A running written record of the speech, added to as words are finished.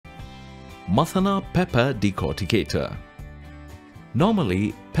Mathana Pepper Decorticator.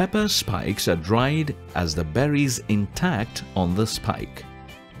 Normally, pepper spikes are dried as the berries intact on the spike.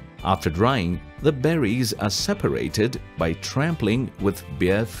 After drying, the berries are separated by trampling with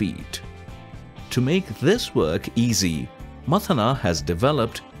bare feet. To make this work easy, Mathana has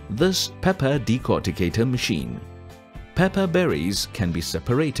developed this pepper decorticator machine. Pepper berries can be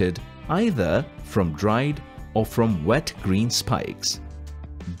separated either from dried or from wet green spikes.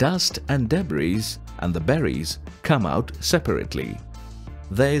 Dust and debris and the berries come out separately.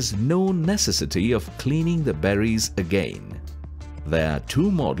 There is no necessity of cleaning the berries again. There are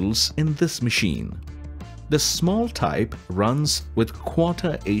two models in this machine. The small type runs with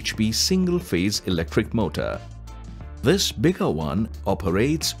quarter HP single-phase electric motor. This bigger one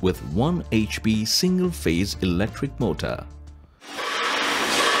operates with 1 HP single-phase electric motor.